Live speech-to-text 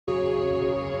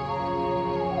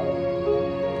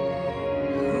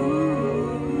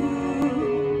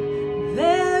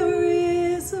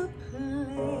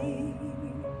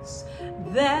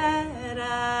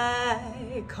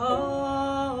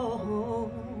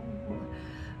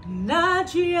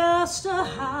not just a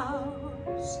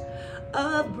house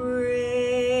of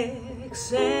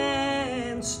bricks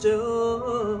and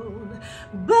stone,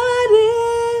 but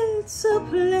it's a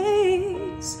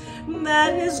place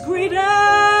that is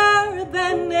greater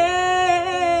than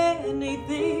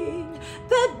anything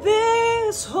that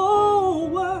this whole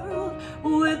world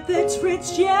with its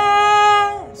rich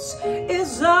yes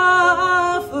is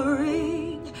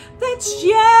offering. That's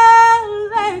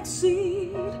shall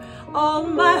exceed all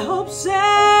my hopes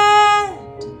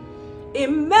and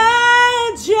imaginings.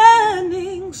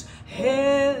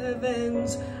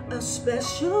 Heaven's a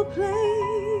special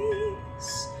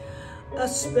place, a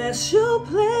special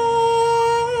place.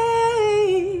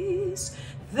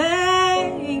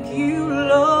 Thank you,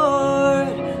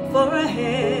 Lord, for a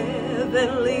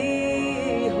heavenly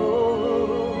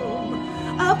home,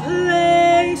 a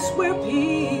place where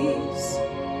peace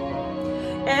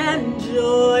and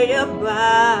joy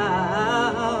abound,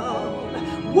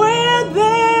 where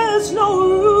there's no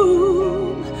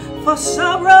room for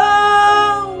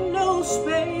sorrow, no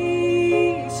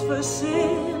space for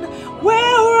sin,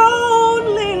 where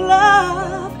only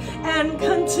love and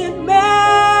contentment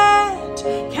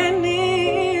can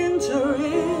enter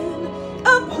in,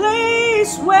 a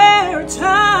place where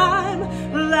time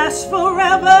lasts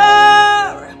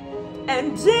forever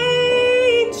and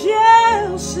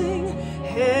angels sing.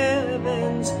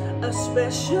 Heaven's a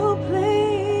special place,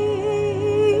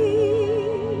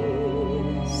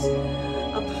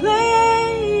 a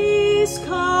place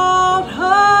called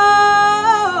home.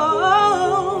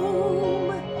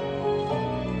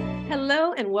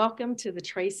 Hello and welcome to the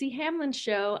Tracy Hamlin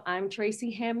Show. I'm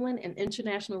Tracy Hamlin, an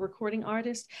international recording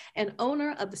artist and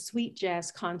owner of the Sweet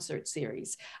Jazz Concert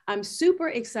Series. I'm super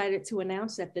excited to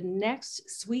announce that the next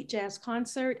Sweet Jazz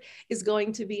concert is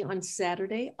going to be on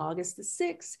Saturday, August the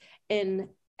 6th in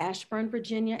Ashburn,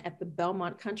 Virginia at the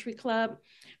Belmont Country Club.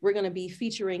 We're going to be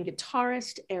featuring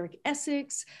guitarist Eric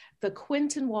Essex, the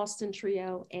Quentin Walston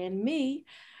Trio, and me.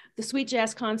 The Sweet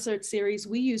Jazz Concert Series,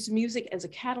 we use music as a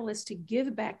catalyst to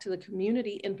give back to the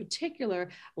community, in particular,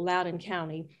 Loudoun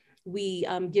County. We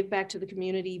give back to the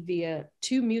community via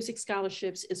 2 music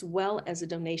scholarships, as well as a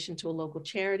donation to a local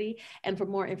charity. And for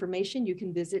more information, you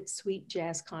can visit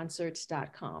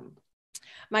sweetjazzconcerts.com.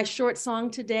 My short song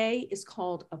today is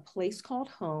called A Place Called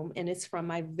Home, and it's from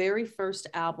my very first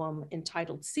album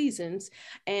entitled Seasons,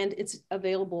 and it's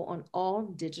available on all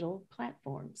digital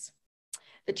platforms.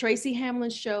 The Tracy Hamlin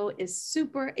Show is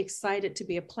super excited to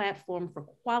be a platform for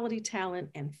quality talent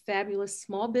and fabulous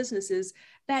small businesses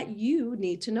that you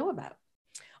need to know about.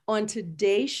 On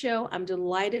today's show, I'm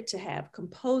delighted to have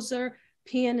composer,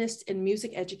 pianist, and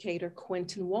music educator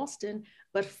Quentin Walston.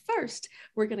 But first,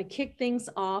 we're going to kick things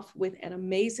off with an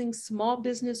amazing small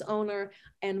business owner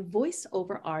and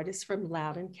voiceover artist from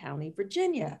Loudoun County,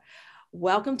 Virginia.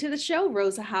 Welcome to the show,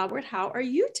 Rosa Howard. How are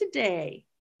you today?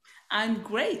 I'm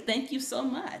great. Thank you so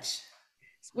much.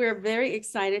 We're very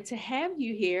excited to have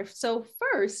you here. So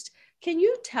first, can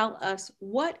you tell us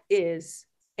what is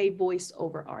a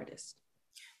voiceover artist?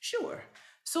 Sure.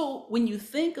 So when you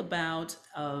think about,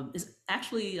 it's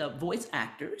actually voice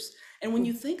actors. And when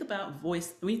you think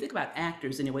about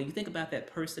actors anyway, you think about that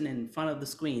person in front of the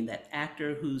screen, that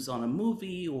actor who's on a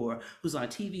movie or who's on a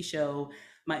TV show,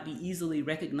 might be easily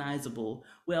recognizable.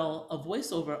 Well, a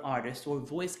voiceover artist or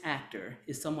voice actor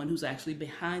is someone who's actually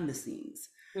behind the scenes.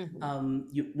 Mm-hmm.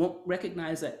 You won't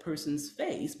recognize that person's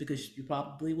face because you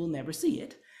probably will never see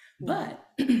it. Mm-hmm. But,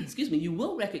 excuse me, you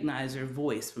will recognize their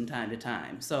voice from time to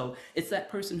time. So it's that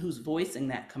person who's voicing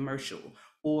that commercial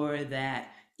or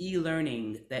that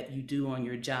e-learning that you do on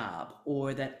your job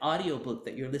or that audiobook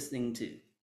that you're listening to.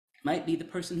 Might be the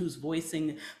person who's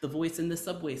voicing the voice in the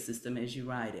subway system as you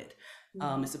ride it.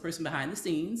 It's the person behind the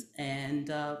scenes, and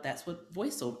that's what a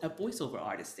voiceover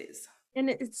artist is. And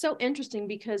it's so interesting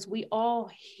because we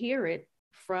all hear it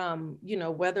from,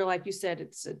 whether, like you said,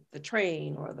 it's the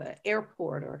train or the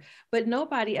airport, but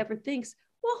nobody ever thinks,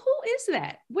 well, who is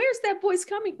that? Where's that voice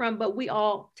coming from? But we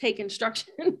all take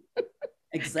instruction.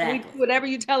 Exactly. We do whatever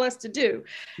you tell us to do.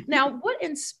 Now, what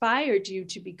inspired you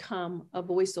to become a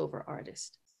voiceover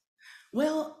artist?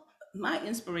 Well, my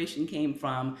inspiration came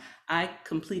from, I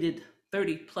completed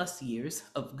 30 plus years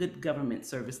of good government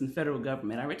service in the federal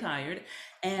government. I retired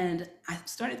and I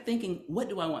started thinking, what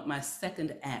do I want my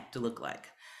second act to look like?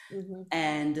 Mm-hmm.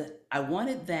 And I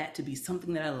wanted that to be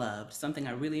something that I loved, something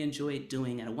I really enjoyed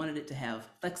doing. And I wanted it to have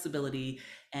flexibility,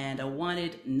 and I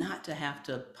wanted not to have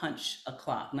to punch a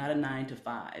clock, not a 9 to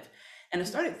 5. And I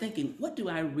started thinking, what do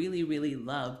I really, really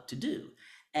love to do?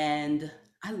 And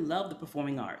I love the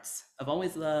performing arts. I've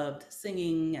always loved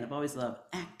singing and I've always loved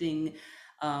acting.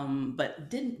 but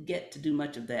didn't get to do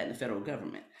much of that in the federal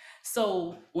government.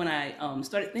 So when I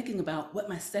started thinking about what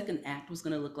my second act was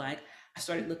going to look like, I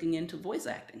started looking into voice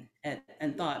acting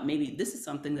and thought maybe this is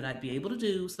something that I'd be able to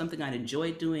do, something I'd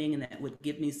enjoy doing, and that would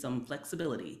give me some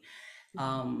flexibility.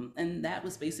 And that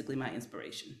was basically my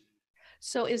inspiration.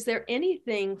 So is there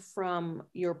anything from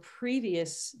your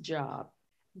previous job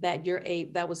that you're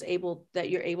able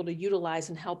to utilize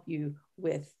and help you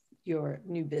with your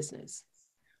new business?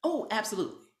 Oh,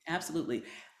 absolutely. Absolutely.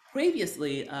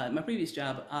 Previously, my previous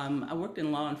job, I worked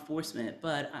in law enforcement,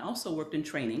 but I also worked in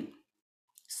training.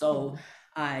 So Mhm.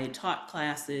 I taught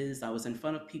classes, I was in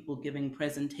front of people giving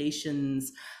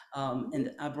presentations,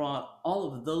 and I brought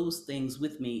all of those things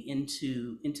with me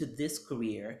into this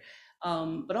career.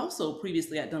 But also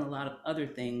previously, I'd done a lot of other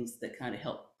things that kind of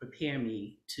helped prepare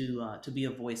me to be a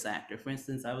voice actor. For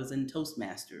instance, I was in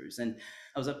Toastmasters, and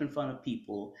I was up in front of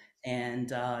people and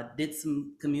did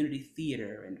some community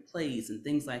theater and plays and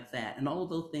things like that. And all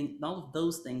of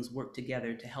those things worked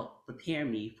together to help prepare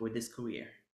me for this career.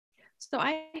 So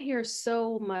I hear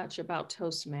so much about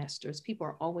Toastmasters. People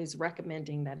are always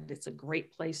recommending that it's a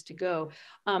great place to go.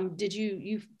 Did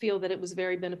you feel that it was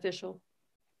very beneficial?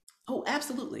 Oh,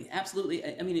 absolutely, absolutely.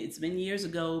 I mean, it's been years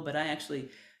ago, but I actually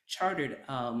chartered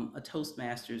a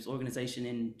Toastmasters organization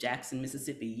in Jackson,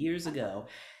 Mississippi, years ago,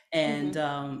 and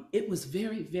Mhm. it was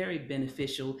very, very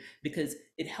beneficial because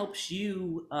it helps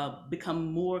you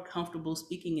become more comfortable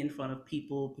speaking in front of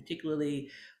people, particularly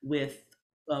with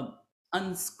um,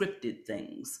 unscripted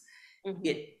things. Mhm.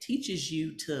 It teaches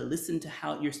you to listen to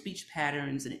how your speech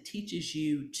patterns, and it teaches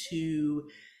you to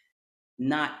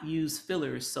not use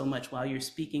fillers so much while you're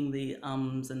speaking the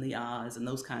ums and the ahs and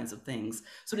those kinds of things.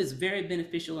 So it is very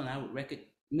beneficial, and I would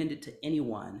recommend it to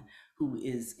anyone who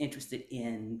is interested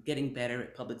in getting better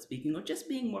at public speaking or just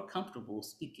being more comfortable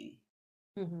speaking.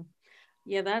 Mhm.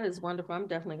 Yeah, that is wonderful. I'm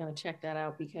definitely going to check that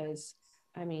out because,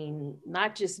 I mean,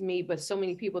 not just me, but so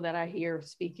many people that I hear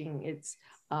speaking, it's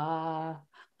uh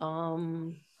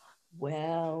um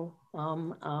well,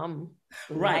 Right.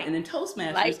 like And in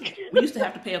Toastmasters, like we used to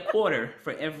have to pay a quarter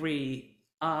for every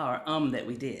ah or that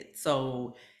we did.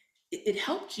 So it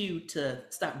helped you to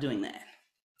stop doing that.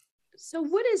 So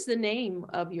what is the name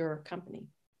of your company?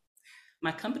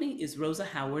 My company is Rosa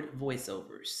Howard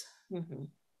Voiceovers. Hmm.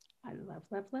 I love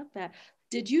that.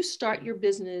 Did you start your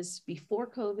business before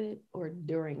COVID or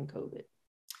during COVID?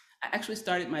 I actually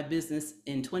started my business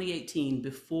in 2018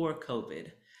 before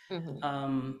COVID.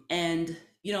 Hmm. And,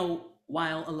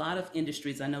 while a lot of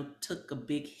industries I know took a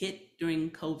big hit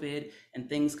during COVID and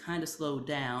things kind of slowed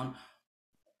down,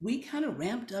 we kind of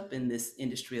ramped up in this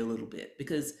industry a little bit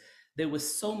because there was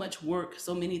so much work,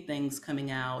 so many things coming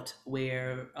out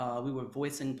where we were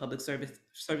voicing public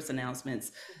service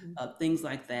announcements, Hmm. things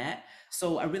like that.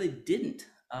 So I really didn't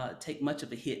take much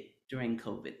of a hit during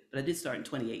COVID, but I did start in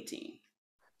 2018.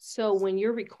 So when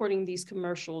you're recording these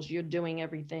commercials, you're doing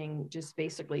everything just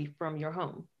basically from your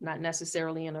home, not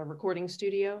necessarily in a recording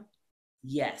studio.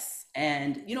 Yes.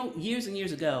 And, years and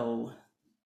years ago,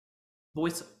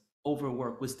 voice over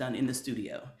work was done in the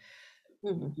studio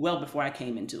Hmm. well before I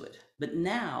came into it. But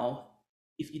now,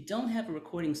 if you don't have a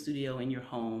recording studio in your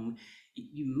home,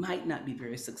 you might not be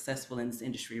very successful in this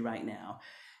industry right now,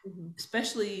 Hmm.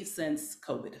 especially since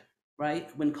COVID,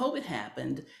 right? When COVID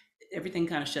happened, everything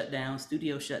kind of shut down,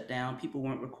 studios shut down, people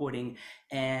weren't recording.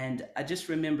 And I just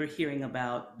remember hearing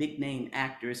about big name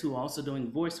actors who are also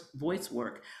doing voice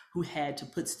work who had to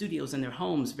put studios in their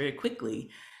homes very quickly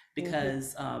Hmm.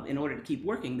 because in order to keep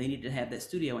working, they needed to have that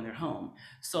studio in their home.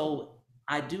 So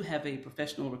I do have a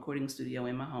professional recording studio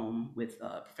in my home with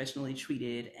professionally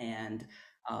treated and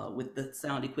with the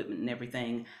sound equipment and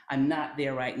everything. I'm not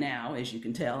there right now, as you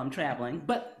can tell, I'm traveling,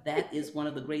 but that is one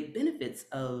of the great benefits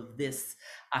of this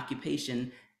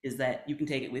occupation is that you can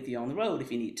take it with you on the road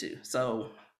if you need to.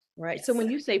 So, Right. So yes.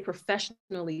 when you say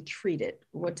professionally treated,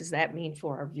 what does that mean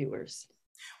for our viewers?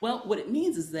 Well, what it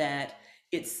means is that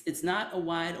it's not a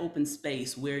wide open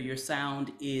space where your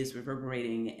sound is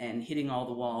reverberating and hitting all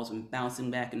the walls and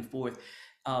bouncing back and forth.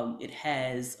 It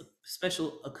has a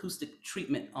special acoustic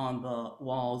treatment on the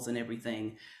walls and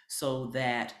everything, so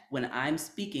that when I'm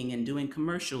speaking and doing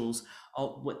commercials,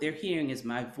 what they're hearing is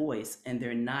my voice, and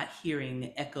they're not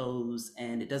hearing echoes,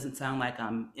 and it doesn't sound like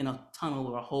I'm in a tunnel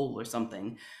or a hole or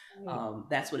something. Right.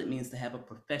 That's what it means to have a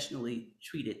professionally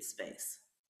treated space.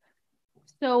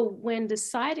 So when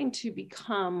deciding to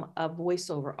become a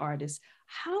voiceover artist,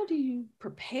 how do you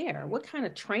prepare? What kind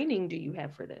of training do you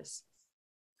have for this?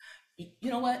 You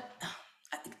know what?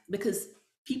 Because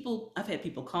I've had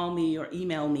people call me or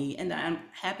email me, and I'm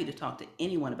happy to talk to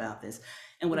anyone about this.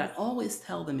 And what I always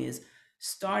tell them is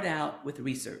start out with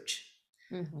research.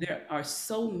 There are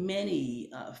so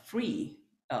many free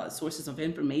sources of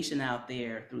information out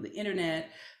there through the internet,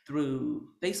 through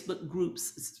Facebook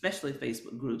groups, especially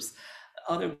Facebook groups,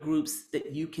 other groups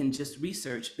that you can just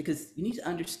research, because you need to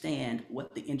understand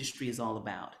what the industry is all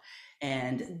about.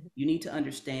 And you need to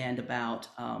understand about,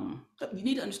 you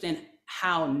need to understand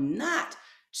how not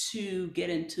to get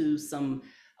into some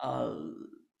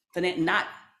not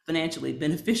financially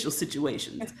beneficial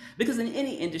situations, because in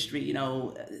any industry, you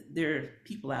know, there are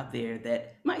people out there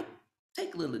that might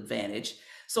take a little advantage.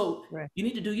 So you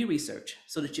need to do your research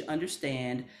so that you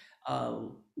understand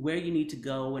where you need to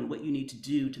go and what you need to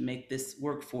do to make this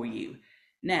work for you.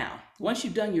 Now, once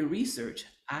you've done your research,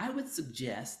 I would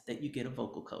suggest that you get a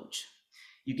vocal coach.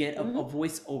 You get a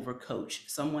voiceover coach,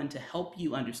 someone to help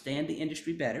you understand the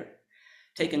industry better.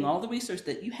 Taking all the research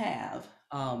that you have,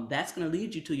 that's going to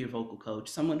lead you to your vocal coach,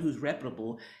 someone who's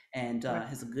reputable and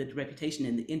has a good reputation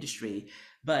in the industry.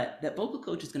 But that vocal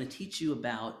coach is going to teach you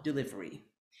about delivery.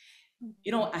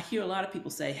 You know, I hear a lot of people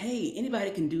say, hey,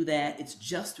 anybody can do that. It's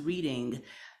just reading.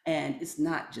 And it's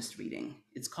not just reading.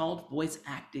 It's called voice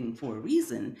acting for a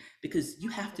reason, because you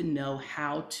have to know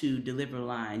how to deliver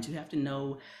lines. You have to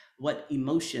know what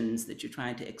emotions that you're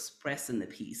trying to express in the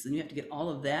piece. And you have to get all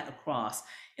of that across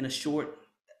in a short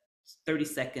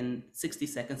 30-second,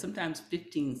 60-second, sometimes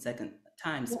 15-second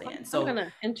time span. I'm going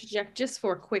to interject just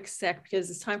for a quick sec,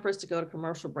 because it's time for us to go to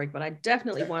commercial break, but I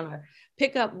definitely want to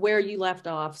pick up where you left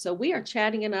off. So we are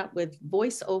chatting it up with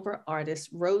voiceover artist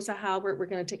Rosa Howard. We're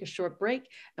going to take a short break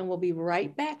and we'll be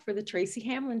right back for the Tracy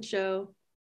Hamlin Show.